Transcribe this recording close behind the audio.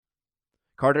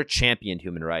Carter championed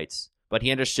human rights, but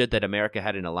he understood that America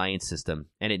had an alliance system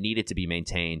and it needed to be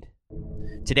maintained.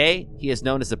 Today, he is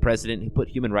known as the president who put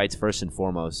human rights first and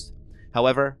foremost.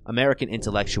 However, American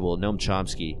intellectual Noam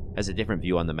Chomsky has a different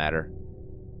view on the matter.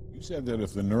 You said that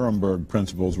if the Nuremberg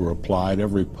principles were applied,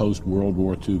 every post-World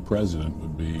War II president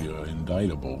would be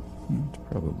indictable. That's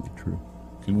probably true.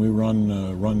 Can we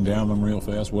run down them real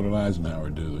fast? What did Eisenhower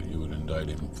do that you would indict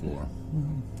him for?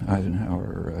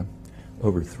 Eisenhower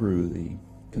overthrew the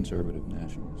conservative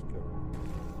nationalist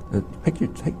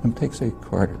government. Take, say,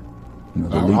 Carter. You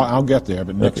know, I'll get there,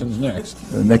 but Nixon's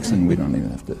next. Nixon, we don't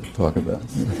even have to talk about.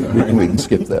 We can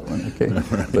skip that one, okay?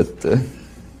 Right. But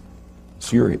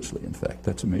seriously, in fact,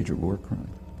 that's a major war crime.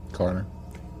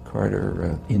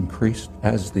 Carter increased,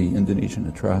 as the Indonesian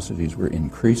atrocities were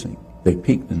increasing. They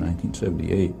peaked in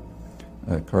 1978.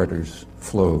 Carter's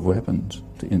flow of weapons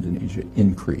to Indonesia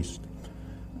increased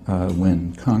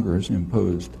when Congress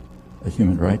imposed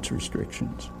human rights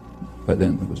restrictions. By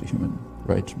then, there was a human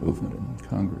rights movement in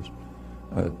Congress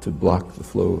to block the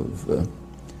flow of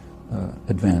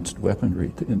advanced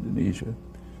weaponry to Indonesia.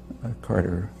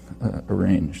 Carter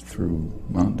arranged through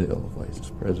Mondale,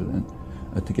 vice president,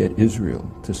 to get Israel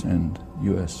to send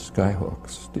U.S.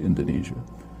 Skyhawks to Indonesia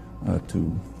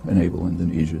to enable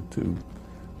Indonesia to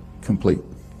complete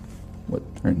what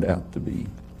turned out to be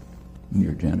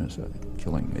near genocide,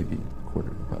 killing maybe a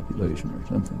quarter of the population or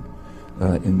something.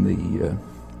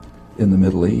 In the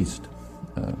Middle East,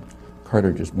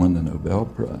 Carter just won the Nobel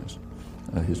Prize.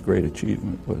 His great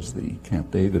achievement was the Camp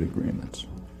David Agreements.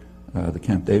 The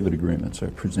Camp David Agreements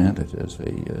are presented as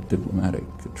a diplomatic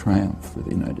triumph for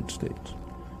the United States.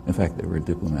 In fact, they were a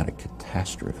diplomatic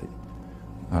catastrophe.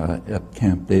 At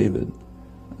Camp David,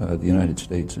 the United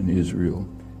States and Israel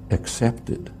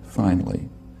accepted, finally,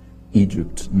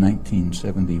 Egypt's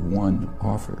 1971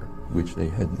 offer, which they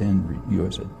had then,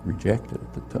 U.S. had rejected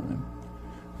at the time,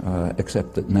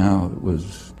 except that now it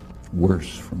was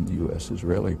worse from the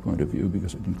U.S.-Israeli point of view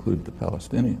because it included the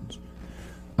Palestinians.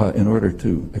 In order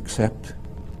to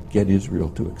get Israel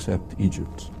to accept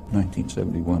Egypt's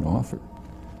 1971 offer,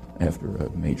 after a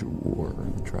major war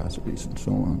and atrocities and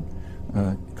so on,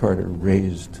 Carter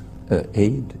raised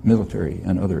military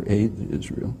and other aid to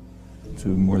Israel to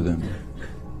more than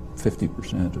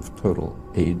 50% of total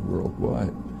aid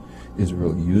worldwide.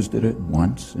 Israel used it at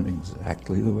once in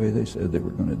exactly the way they said they were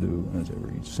going to do, as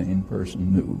every sane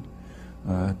person knew,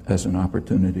 as an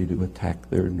opportunity to attack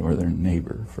their northern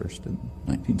neighbor, first in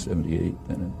 1978,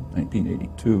 then in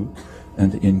 1982,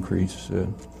 and to increase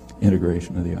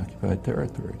integration of the occupied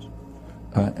territories.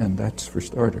 And that's for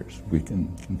starters. We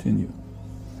can continue.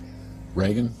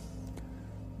 Reagan?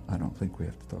 I don't think we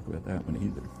have to talk about that one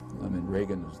either. I mean,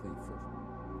 Reagan is the first.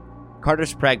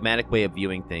 Carter's pragmatic way of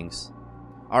viewing things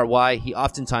are why he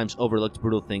oftentimes overlooked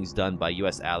brutal things done by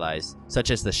U.S. allies,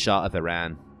 such as the Shah of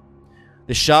Iran.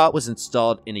 The Shah was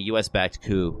installed in a U.S.-backed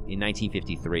coup in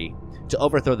 1953 to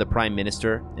overthrow the Prime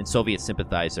Minister and Soviet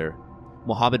sympathizer,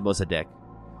 Mohammad Mossadegh.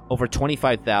 Over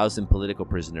 25,000 political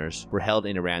prisoners were held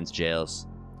in Iran's jails.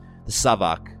 The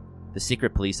Savak, the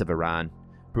secret police of Iran,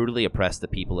 brutally oppressed the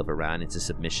people of Iran into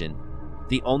submission.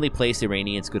 The only place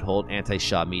Iranians could hold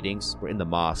anti-Shah meetings were in the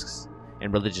mosques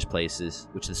and religious places,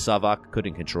 which the Savak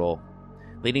couldn't control,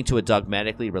 leading to a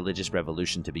dogmatically religious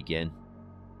revolution to begin.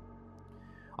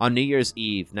 On New Year's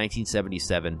Eve,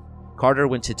 1977, Carter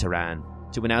went to Tehran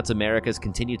to announce America's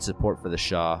continued support for the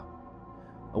Shah.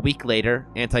 A week later,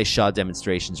 anti-Shah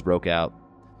demonstrations broke out.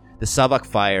 The Savak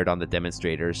fired on the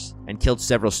demonstrators and killed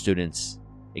several students,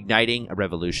 igniting a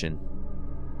revolution.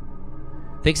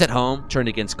 Things at home turned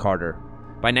against Carter.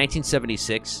 By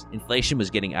 1976, inflation was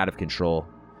getting out of control.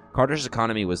 Carter's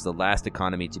economy was the last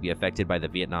economy to be affected by the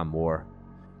Vietnam War.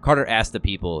 Carter asked the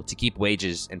people to keep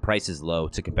wages and prices low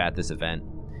to combat this event.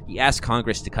 He asked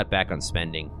Congress to cut back on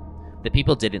spending. The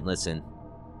people didn't listen.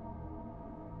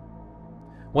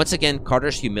 Once again,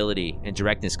 Carter's humility and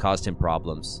directness caused him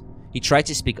problems. He tried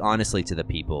to speak honestly to the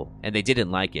people, and they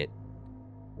didn't like it.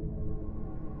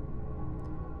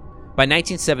 By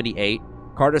 1978,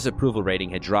 Carter's approval rating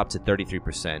had dropped to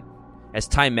 33%. As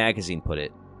Time magazine put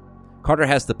it, Carter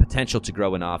has the potential to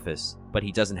grow in office, but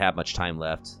he doesn't have much time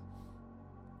left.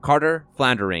 Carter,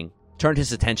 floundering, turned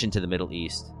his attention to the Middle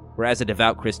East, where as a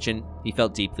devout Christian, he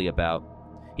felt deeply about.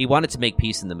 He wanted to make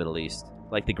peace in the Middle East,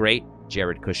 like the great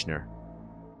Jared Kushner.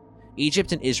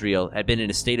 Egypt and Israel had been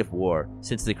in a state of war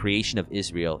since the creation of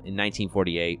Israel in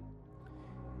 1948,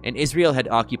 and Israel had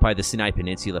occupied the Sinai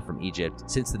Peninsula from Egypt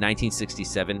since the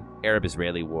 1967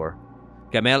 Arab-Israeli War.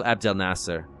 Gamal Abdel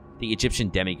Nasser, the Egyptian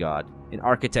demigod, an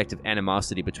architect of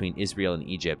animosity between Israel and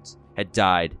Egypt, had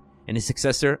died, and his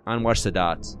successor, Anwar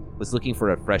Sadat, was looking for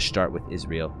a fresh start with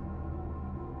Israel.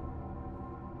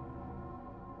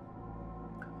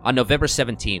 On November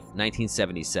 17,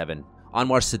 1977,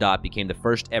 Anwar Sadat became the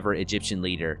first ever Egyptian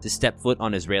leader to step foot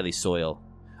on Israeli soil,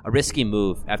 a risky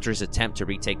move after his attempt to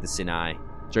retake the Sinai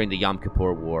during the Yom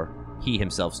Kippur War he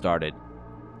himself started.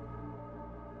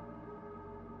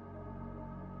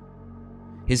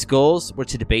 His goals were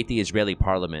to debate the Israeli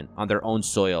parliament on their own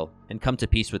soil and come to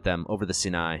peace with them over the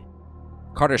Sinai.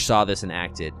 Carter saw this and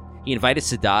acted. He invited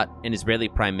Sadat and Israeli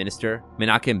Prime Minister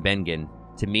Menachem Begin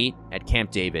to meet at Camp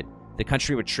David, the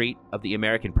country retreat of the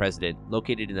American president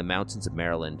located in the mountains of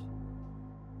Maryland.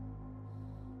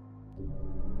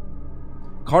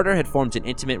 Carter had formed an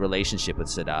intimate relationship with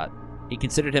Sadat. He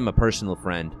considered him a personal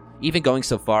friend, even going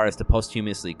so far as to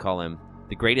posthumously call him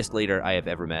the greatest leader I have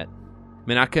ever met.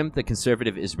 Menachem, the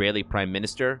conservative Israeli prime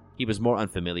minister, he was more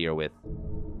unfamiliar with.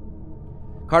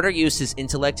 Carter used his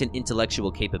intellect and intellectual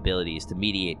capabilities to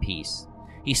mediate peace.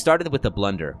 He started with a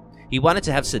blunder. He wanted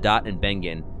to have Sadat and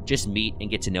Begin just meet and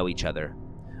get to know each other,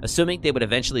 assuming they would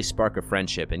eventually spark a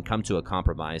friendship and come to a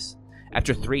compromise.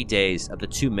 After 3 days of the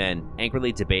two men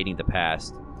angrily debating the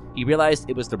past, he realized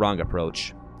it was the wrong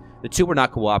approach. The two were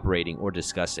not cooperating or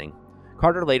discussing.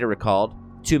 Carter later recalled,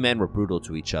 two men were brutal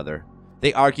to each other.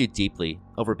 They argued deeply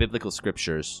over biblical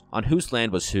scriptures, on whose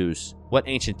land was whose, what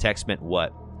ancient text meant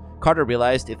what. Carter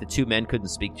realized if the two men couldn't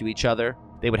speak to each other,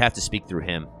 they would have to speak through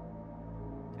him.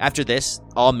 After this,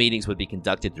 all meetings would be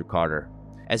conducted through Carter.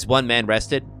 As one man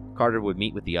rested, Carter would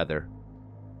meet with the other.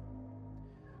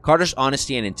 Carter's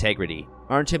honesty and integrity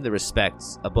earned him the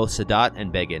respects of both Sadat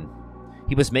and Begin.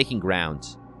 He was making ground.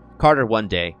 Carter one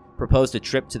day proposed a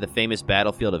trip to the famous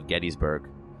battlefield of Gettysburg,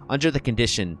 under the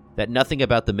condition that nothing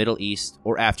about the Middle East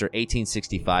or after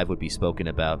 1865 would be spoken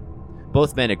about.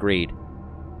 Both men agreed.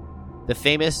 The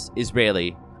famous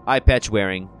Israeli,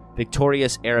 eye-patch-wearing,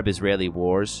 victorious Arab-Israeli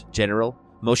wars general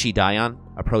Moshe Dayan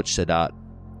approached Sadat.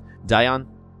 Dayan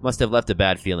must have left a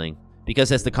bad feeling,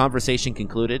 because as the conversation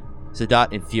concluded,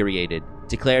 Sadat, infuriated,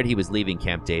 declared he was leaving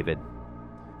Camp David.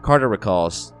 Carter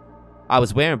recalls, "I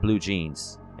was wearing blue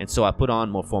jeans, and so I put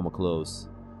on more formal clothes.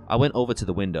 I went over to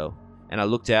the window, and I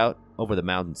looked out over the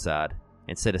mountainside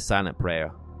and said a silent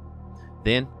prayer.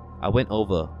 Then I went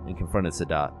over and confronted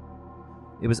Sadat.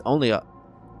 It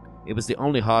was the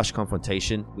only harsh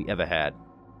confrontation we ever had.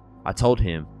 I told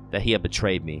him that he had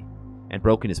betrayed me and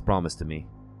broken his promise to me,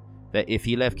 that if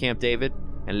he left Camp David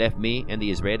and left me and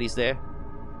the Israelis there,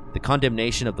 the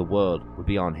condemnation of the world would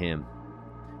be on him.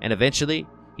 And eventually,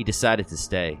 he decided to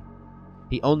stay.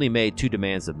 He only made 2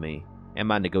 demands of me and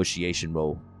my negotiation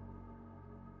role.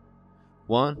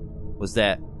 One was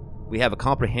that we have a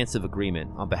comprehensive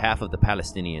agreement on behalf of the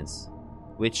Palestinians,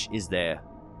 which is there.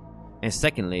 And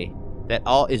secondly, that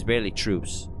all Israeli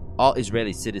troops, all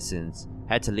Israeli citizens,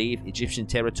 had to leave Egyptian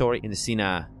territory in the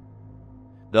Sinai.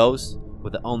 Those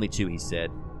were the only 2, he said.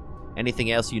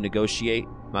 Anything else you negotiate,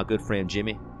 my good friend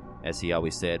Jimmy, as he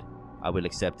always said, I will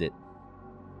accept it.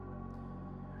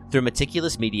 Through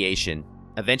meticulous mediation,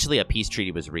 eventually a peace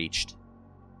treaty was reached.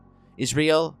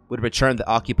 Israel would return the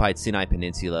occupied Sinai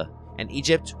Peninsula, and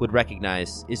Egypt would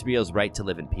recognize Israel's right to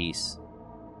live in peace.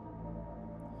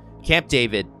 Camp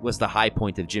David was the high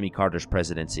point of Jimmy Carter's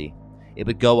presidency. It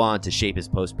would go on to shape his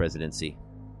post-presidency.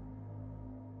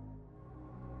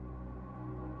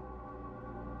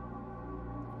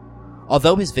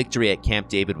 Although his victory at Camp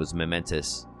David was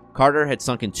momentous, Carter had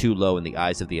sunken too low in the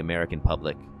eyes of the American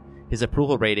public. His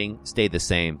approval rating stayed the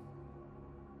same.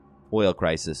 Oil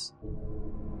crisis.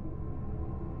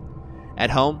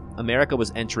 At home, America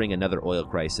was entering another oil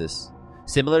crisis,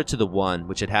 similar to the one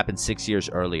which had happened 6 years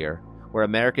earlier, where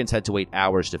Americans had to wait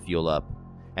hours to fuel up.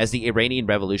 As the Iranian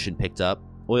Revolution picked up,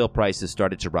 oil prices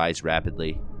started to rise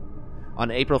rapidly.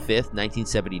 On April 5,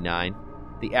 1979,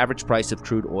 the average price of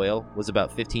crude oil was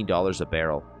about $15 a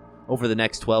barrel. Over the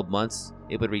next 12 months,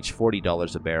 it would reach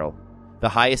 $40 a barrel, the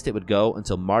highest it would go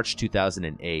until March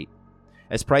 2008.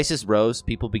 As prices rose,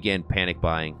 people began panic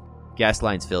buying. Gas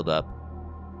lines filled up.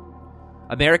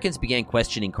 Americans began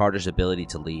questioning Carter's ability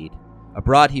to lead.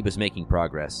 Abroad, he was making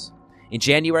progress. In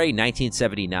January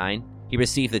 1979, he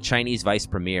received the Chinese vice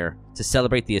premier to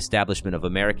celebrate the establishment of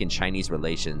American-Chinese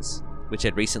relations, which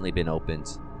had recently been opened.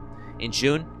 In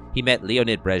June, he met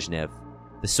Leonid Brezhnev,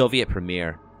 the Soviet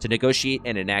premier, to negotiate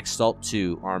and enact SALT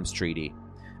II arms treaty,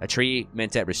 a treaty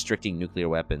meant at restricting nuclear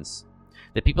weapons.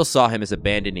 The people saw him as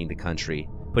abandoning the country,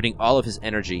 putting all of his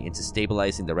energy into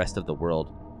stabilizing the rest of the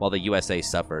world, while the USA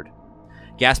suffered.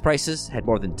 Gas prices had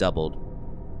more than doubled.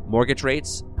 Mortgage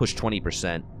rates pushed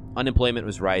 20%. Unemployment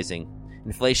was rising.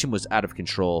 Inflation was out of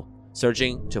control,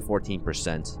 surging to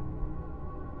 14%.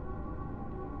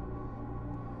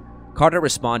 Carter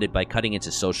responded by cutting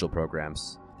into social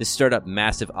programs. This stirred up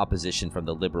massive opposition from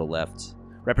the liberal left,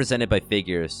 represented by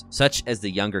figures such as the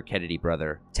younger Kennedy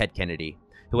brother, Ted Kennedy,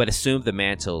 who had assumed the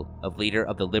mantle of leader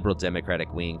of the liberal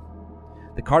Democratic wing.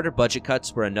 The Carter budget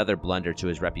cuts were another blunder to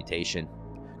his reputation.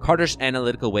 Carter's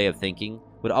analytical way of thinking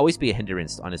would always be a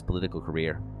hindrance on his political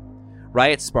career.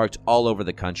 Riots sparked all over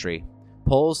the country.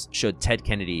 Polls showed Ted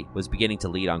Kennedy was beginning to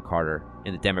lead on Carter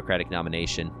in the Democratic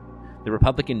nomination. The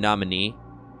Republican nominee,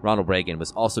 Ronald Reagan,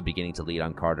 was also beginning to lead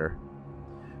on Carter.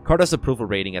 Carter's approval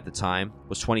rating at the time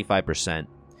was 25%,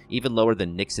 even lower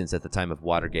than Nixon's at the time of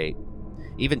Watergate.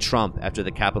 Even Trump, after the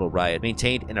Capitol riot,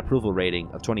 maintained an approval rating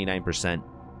of 29%.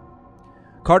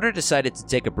 Carter decided to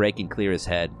take a break and clear his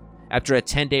head. After a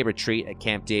 10-day retreat at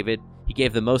Camp David, he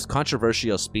gave the most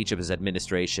controversial speech of his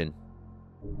administration.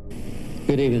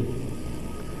 Good evening.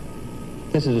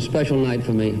 This is a special night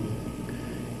for me.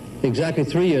 Exactly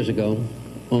 3 years ago,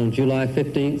 on July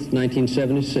 15th,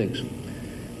 1976,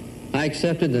 I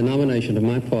accepted the nomination of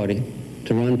my party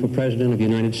to run for President of the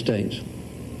United States.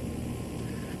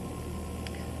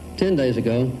 10 days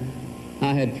ago,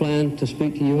 I had planned to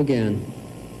speak to you again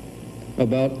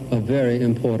about a very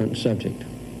important subject,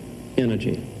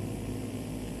 energy.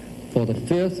 For the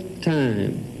 5th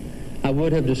time, I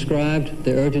would have described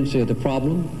the urgency of the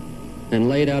problem and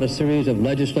laid out a series of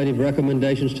legislative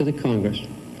recommendations to the Congress.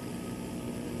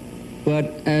 But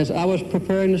as I was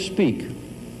preparing to speak,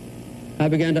 I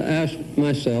began to ask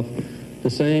myself the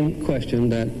same question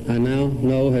that I now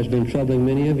know has been troubling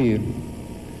many of you.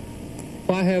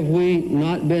 Why have we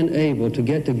not been able to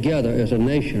get together as a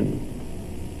nation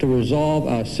to resolve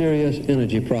our serious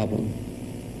energy problem?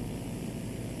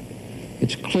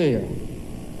 It's clear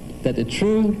that the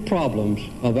true problems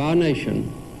of our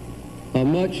nation are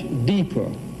much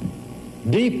deeper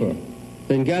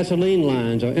than gasoline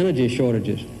lines or energy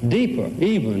shortages, deeper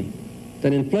even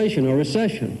than inflation or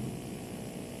recession.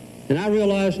 And I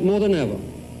realize more than ever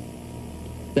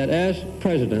that as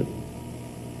president,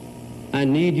 I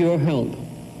need your help.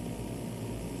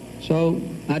 So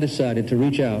I decided to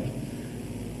reach out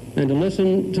and to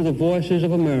listen to the voices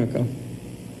of America.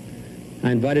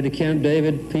 I invited to Camp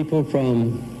David people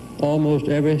from almost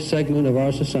every segment of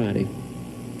our society,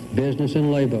 business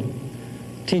and labor,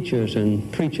 teachers and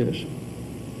preachers,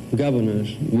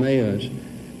 governors, mayors,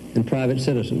 and private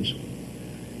citizens.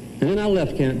 And then I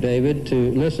left Camp David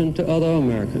to listen to other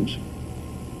Americans,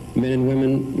 men and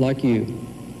women like you.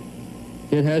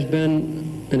 It has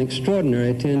been an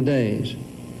extraordinary 10 days.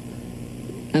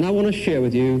 And I want to share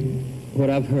with you what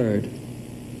I've heard.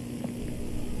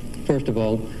 First of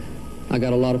all, I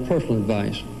got a lot of personal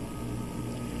advice.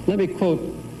 Let me quote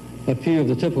a few of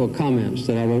the typical comments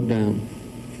that I wrote down.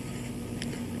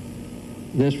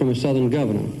 This from a Southern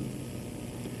governor.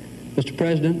 Mr.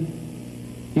 President,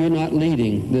 you're not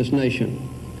leading this nation.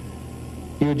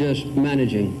 You're just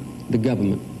managing the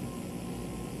government.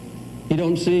 You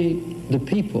don't see the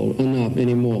people enough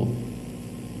anymore.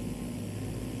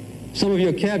 Some of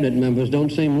your cabinet members don't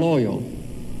seem loyal.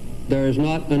 There is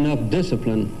not enough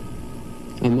discipline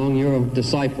among your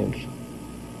disciples.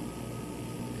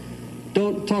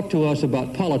 Don't talk to us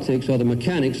about politics or the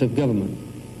mechanics of government,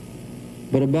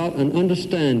 but about an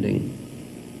understanding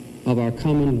of our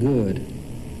common good.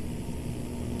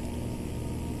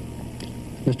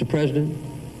 Mr. President,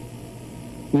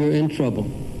 we're in trouble.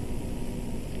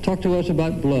 Talk to us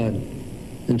about blood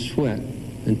and sweat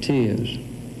and tears.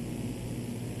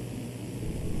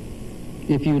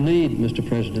 If you lead, Mr.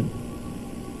 President,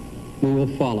 we will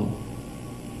follow.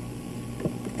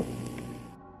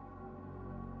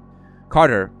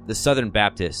 Carter, the Southern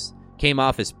Baptist, came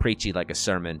off as preachy like a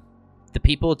sermon. The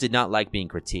people did not like being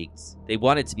critiqued. They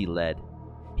wanted to be led.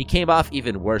 He came off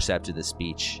even worse after the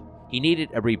speech. He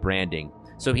needed a rebranding,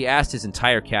 so he asked his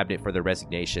entire cabinet for their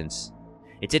resignations.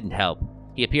 It didn't help.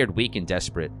 He appeared weak and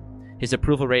desperate. His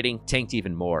approval rating tanked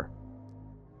even more.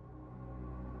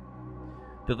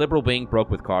 The liberal wing broke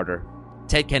with Carter.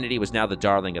 Ted Kennedy was now the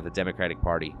darling of the Democratic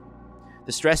Party.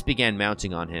 The stress began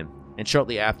mounting on him, and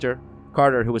shortly after,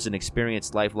 Carter, who was an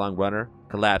experienced lifelong runner,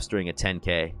 collapsed during a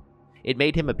 10K. It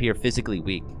made him appear physically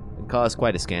weak and caused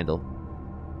quite a scandal.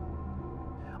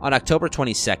 On October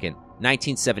 22nd,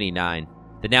 1979,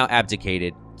 the now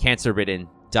abdicated, cancer-ridden,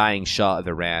 dying Shah of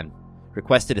Iran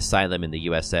requested asylum in the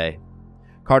USA.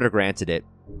 Carter granted it.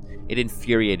 It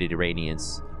infuriated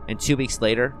Iranians, and 2 weeks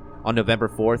later, on November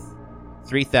 4th,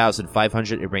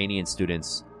 3,500 Iranian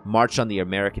students marched on the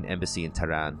American embassy in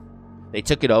Tehran. They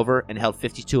took it over and held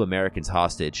 52 Americans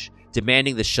hostage,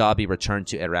 demanding the Shah be returned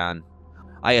to Iran.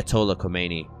 Ayatollah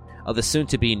Khomeini, of the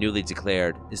soon-to-be newly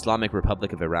declared Islamic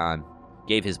Republic of Iran,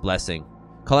 gave his blessing,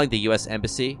 calling the U.S.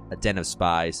 Embassy a den of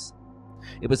spies.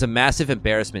 It was a massive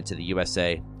embarrassment to the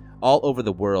USA. All over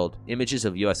the world, images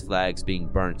of US flags being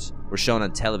burnt were shown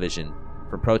on television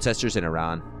from protesters in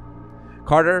Iran.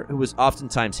 Carter, who was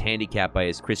oftentimes handicapped by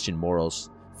his Christian morals,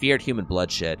 feared human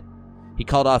bloodshed. He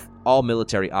called off all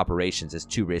military operations as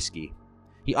too risky.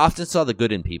 He often saw the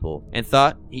good in people and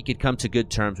thought he could come to good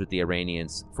terms with the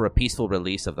Iranians for a peaceful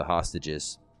release of the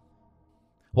hostages.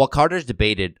 While Carter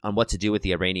debated on what to do with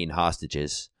the Iranian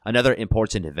hostages, another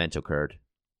important event occurred.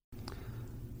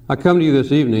 I come to you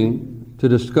this evening to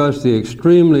discuss the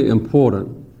extremely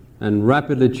important and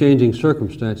rapidly changing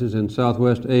circumstances in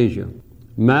Southwest Asia.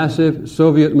 Massive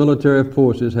Soviet military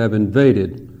forces have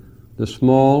invaded the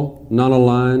small,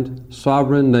 non-aligned,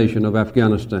 sovereign nation of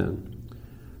Afghanistan,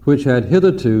 which had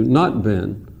hitherto not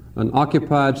been an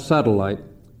occupied satellite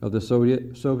of the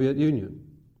Soviet Union.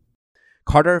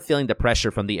 Carter, feeling the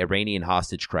pressure from the Iranian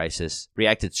hostage crisis,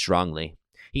 reacted strongly.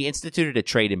 He instituted a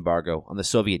trade embargo on the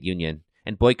Soviet Union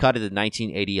and boycotted the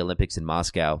 1980 Olympics in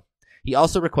Moscow. He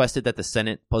also requested that the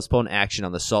Senate postpone action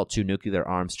on the SALT II nuclear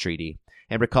arms treaty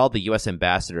and recalled the U.S.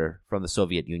 ambassador from the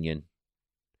Soviet Union.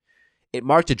 It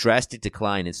marked a drastic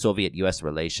decline in Soviet-U.S.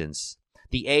 relations.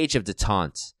 The age of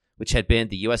détente, which had been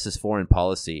the U.S.'s foreign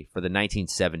policy for the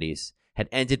 1970s, had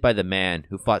ended by the man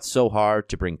who fought so hard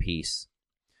to bring peace.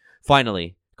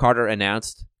 Finally, Carter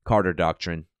announced Carter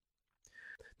Doctrine.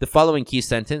 The following key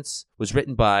sentence was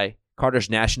written by Carter's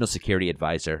national security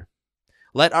advisor.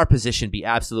 Let our position be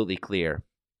absolutely clear.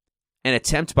 An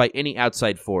attempt by any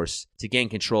outside force to gain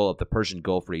control of the Persian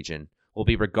Gulf region will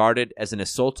be regarded as an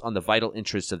assault on the vital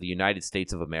interests of the United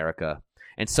States of America,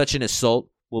 and such an assault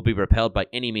will be repelled by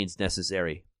any means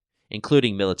necessary,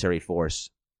 including military force.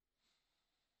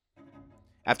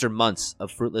 After months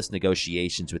of fruitless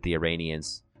negotiations with the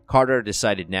Iranians, Carter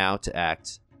decided now to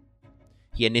act.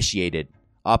 He initiated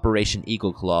Operation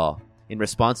Eagle Claw in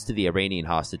response to the Iranian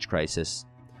hostage crisis.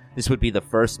 This would be the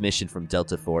first mission from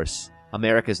Delta Force,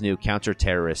 America's new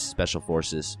counter-terrorist special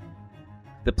forces.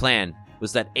 The plan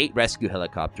was that 8 rescue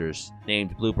helicopters,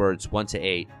 named Bluebirds 1 to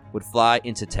 8, would fly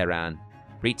into Tehran,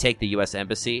 retake the U.S.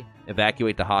 Embassy,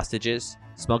 evacuate the hostages,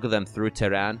 smuggle them through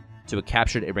Tehran to a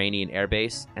captured Iranian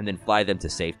airbase, and then fly them to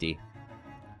safety.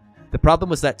 The problem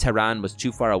was that Tehran was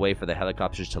too far away for the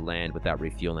helicopters to land without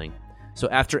refueling, so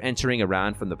after entering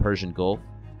Iran from the Persian Gulf,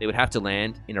 they would have to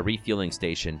land in a refueling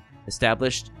station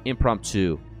established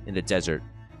impromptu in the desert,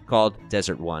 called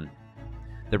Desert 1.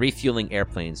 The refueling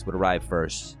airplanes would arrive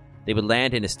first. They would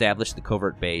land and establish the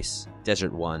covert base,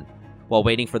 Desert 1, while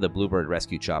waiting for the Bluebird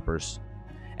rescue choppers.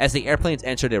 As the airplanes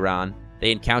entered Iran,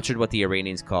 they encountered what the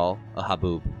Iranians call a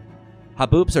haboob.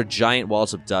 Haboobs are giant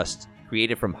walls of dust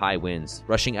created from high winds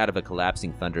rushing out of a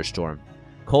collapsing thunderstorm.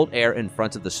 Cold air in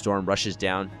front of the storm rushes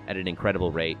down at an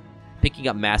incredible rate, picking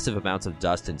up massive amounts of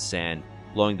dust and sand,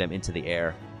 blowing them into the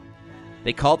air.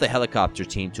 They called the helicopter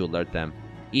team to alert them.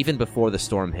 Even before the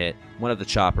storm hit, one of the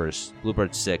choppers,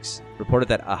 Bluebird 6, reported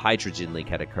that a hydrogen leak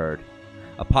had occurred,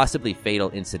 a possibly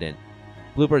fatal incident.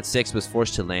 Bluebird 6 was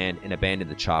forced to land and abandon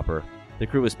the chopper. The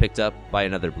crew was picked up by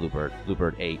another Bluebird,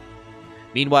 Bluebird 8.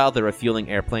 Meanwhile, the refueling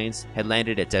airplanes had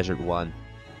landed at Desert 1,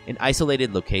 an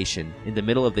isolated location in the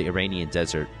middle of the Iranian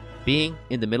desert. Being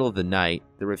in the middle of the night,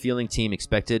 the refueling team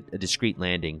expected a discreet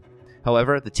landing.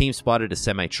 However, the team spotted a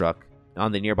semi-truck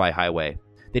on the nearby highway.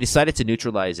 They decided to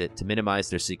neutralize it to minimize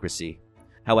their secrecy.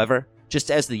 However,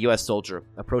 just as the U.S. soldier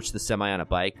approached the semi on a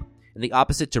bike, in the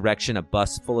opposite direction a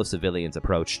bus full of civilians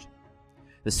approached.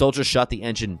 The soldier shot the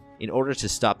engine in order to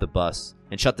stop the bus,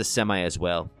 and shot the semi as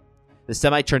well. The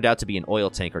semi turned out to be an oil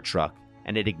tanker truck,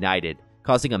 and it ignited,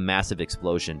 causing a massive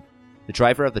explosion. The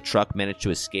driver of the truck managed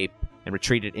to escape and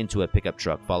retreated into a pickup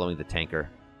truck following the tanker.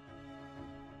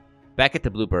 Back at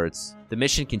the Bluebirds, the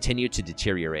mission continued to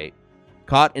deteriorate.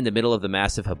 Caught in the middle of the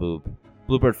massive haboob,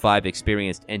 Bluebird 5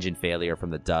 experienced engine failure from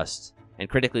the dust, and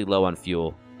critically low on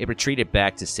fuel, it retreated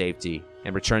back to safety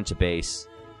and returned to base.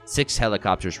 6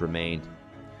 helicopters remained.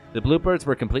 The Bluebirds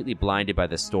were completely blinded by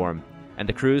the storm, and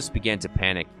the crews began to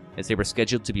panic as they were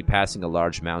scheduled to be passing a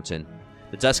large mountain.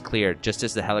 The dust cleared just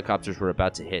as the helicopters were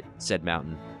about to hit said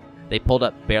mountain. They pulled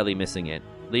up, barely missing it,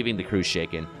 leaving the crew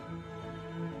shaken.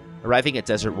 Arriving at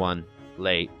Desert 1,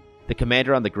 late, the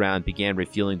commander on the ground began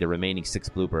refueling the remaining 6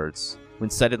 Bluebirds, when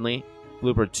suddenly,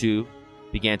 Bluebird 2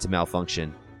 began to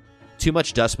malfunction. Too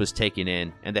much dust was taken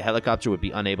in, and the helicopter would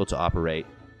be unable to operate.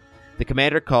 The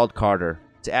commander called Carter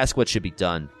to ask what should be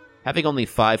done. Having only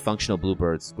 5 functional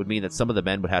Bluebirds would mean that some of the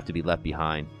men would have to be left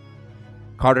behind.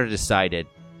 Carter decided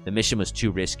the mission was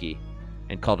too risky,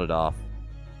 and called it off.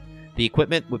 The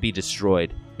equipment would be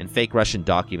destroyed, and fake Russian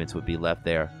documents would be left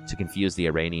there to confuse the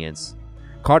Iranians.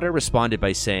 Carter responded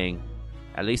by saying,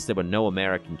 At least there were no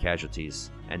American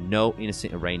casualties, and no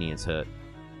innocent Iranians hurt.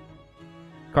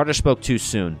 Carter spoke too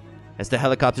soon. As the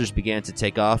helicopters began to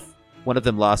take off, one of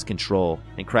them lost control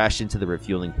and crashed into the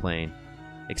refueling plane,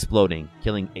 exploding,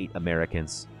 killing 8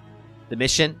 Americans. The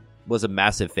mission was a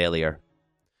massive failure.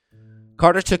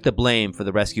 Carter took the blame for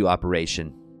the rescue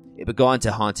operation. It would go on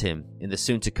to haunt him in the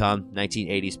soon-to-come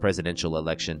 1980s presidential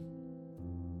election.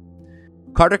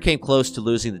 Carter came close to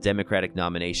losing the Democratic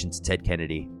nomination to Ted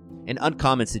Kennedy, an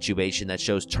uncommon situation that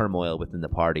shows turmoil within the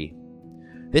party.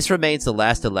 This remains the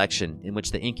last election in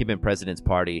which the incumbent president's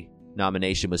party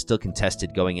nomination was still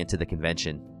contested going into the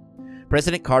convention.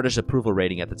 President Carter's approval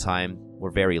rating at the time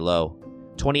were very low,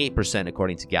 28%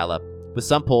 according to Gallup, with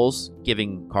some polls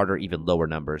giving Carter even lower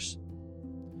numbers.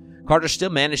 Carter still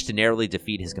managed to narrowly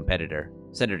defeat his competitor,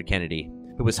 Senator Kennedy,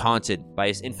 who was haunted by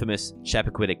his infamous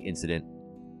Chappaquiddick incident.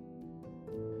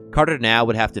 Carter now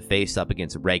would have to face up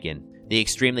against Reagan, the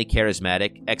extremely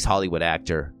charismatic ex-Hollywood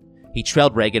actor. He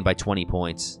trailed Reagan by 20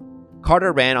 points.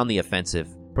 Carter ran on the offensive,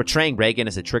 portraying Reagan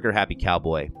as a trigger-happy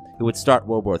cowboy who would start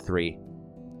World War III.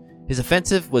 His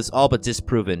offensive was all but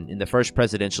disproven in the first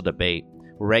presidential debate,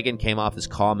 where Reagan came off as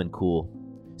calm and cool,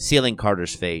 sealing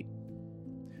Carter's fate.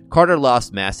 Carter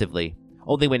lost massively,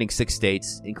 only winning 6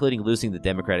 states, including losing the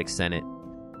Democratic Senate.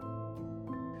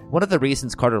 One of the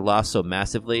reasons Carter lost so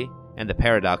massively, and the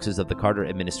paradoxes of the Carter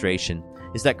administration,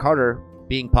 is that Carter,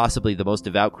 being possibly the most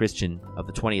devout Christian of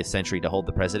the 20th century to hold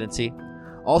the presidency,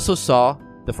 also saw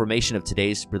the formation of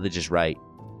today's religious right.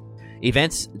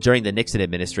 Events during the Nixon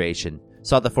administration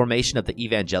saw the formation of the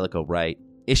evangelical right.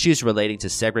 Issues relating to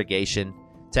segregation,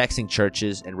 taxing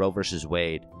churches, and Roe v.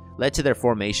 Wade led to their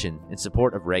formation in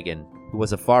support of Reagan, who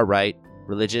was a far-right,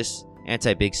 religious,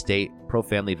 anti-big state,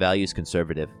 pro-family values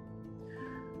conservative.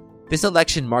 This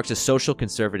election marks a social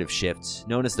conservative shift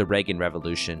known as the Reagan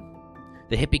Revolution.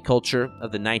 The hippie culture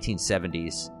of the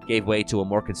 1970s gave way to a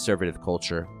more conservative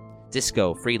culture.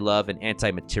 Disco, free love, and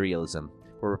anti-materialism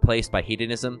were replaced by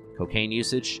hedonism, cocaine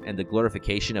usage, and the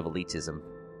glorification of elitism.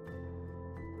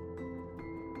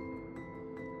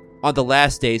 On the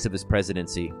last days of his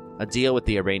presidency, a deal with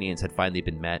the Iranians had finally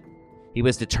been met. He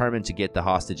was determined to get the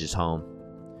hostages home.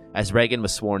 As Reagan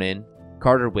was sworn in,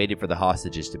 Carter waited for the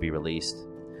hostages to be released.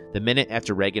 The minute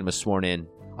after Reagan was sworn in,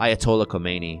 Ayatollah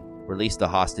Khomeini released the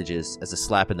hostages as a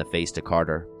slap in the face to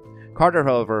Carter. Carter,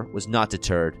 however, was not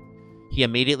deterred. He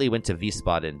immediately went to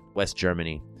Wiesbaden, West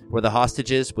Germany, where the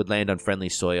hostages would land on friendly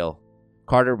soil.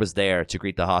 Carter was there to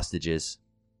greet the hostages.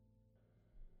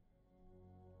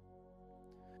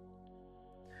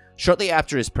 Shortly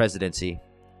after his presidency,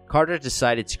 Carter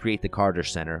decided to create the Carter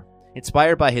Center,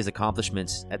 inspired by his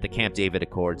accomplishments at the Camp David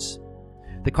Accords.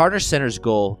 The Carter Center's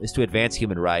goal is to advance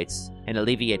human rights and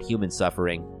alleviate human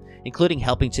suffering, including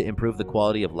helping to improve the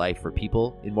quality of life for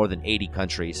people in more than 80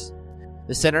 countries.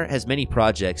 The center has many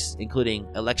projects, including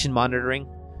election monitoring,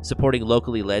 supporting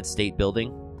locally led state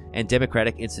building, and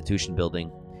democratic institution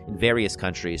building in various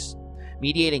countries,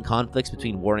 mediating conflicts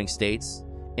between warring states,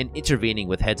 and intervening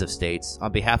with heads of states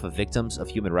on behalf of victims of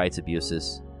human rights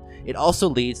abuses. It also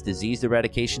leads disease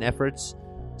eradication efforts,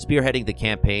 spearheading the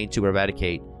campaign to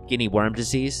eradicate guinea worm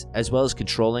disease, as well as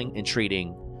controlling and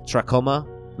treating trachoma,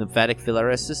 lymphatic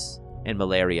filariasis, and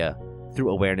malaria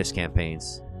through awareness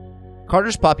campaigns.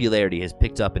 Carter's popularity has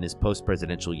picked up in his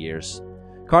post-presidential years.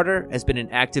 Carter has been an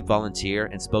active volunteer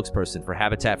and spokesperson for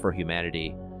Habitat for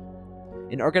Humanity,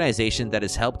 an organization that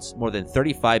has helped more than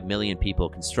 35 million people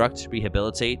construct,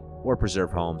 rehabilitate, or preserve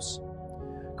homes.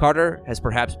 Carter has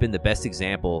perhaps been the best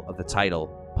example of the title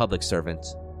public servant.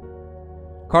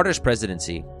 Carter's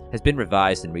presidency has been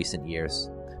revised in recent years.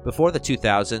 Before the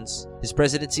 2000s, his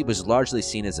presidency was largely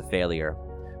seen as a failure,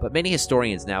 but many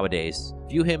historians nowadays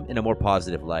view him in a more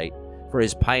positive light for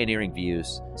his pioneering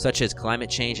views, such as climate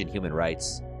change and human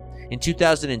rights. In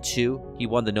 2002, he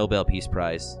won the Nobel Peace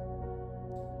Prize.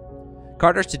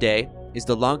 Carter today is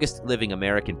the longest living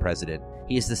American president.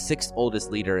 He is the 6th oldest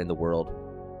leader in the world.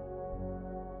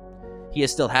 He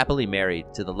is still happily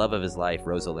married to the love of his life,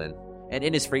 Rosalind, and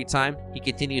in his free time, he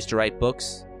continues to write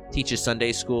books, teaches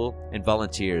Sunday school, and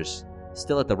volunteers,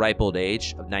 still at the ripe old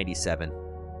age of 97.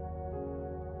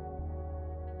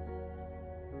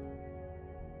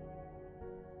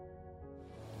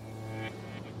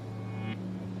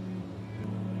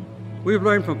 We've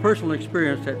learned from personal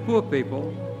experience that poor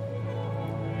people,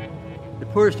 the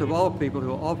poorest of all people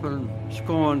who are often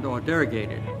scorned or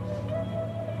derogated,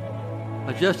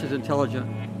 are just as intelligent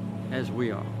as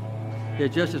we are. They're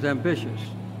just as ambitious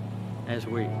as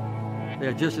we.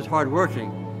 They're just as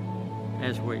hardworking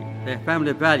as we. Their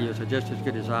family values are just as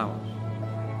good as ours.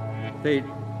 They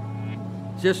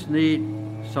just need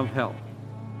some help.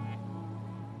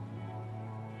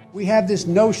 We have this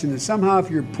notion that somehow if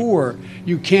you're poor,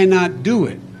 you cannot do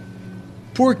it.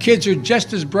 Poor kids are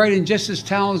just as bright and just as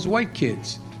talented as white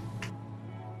kids.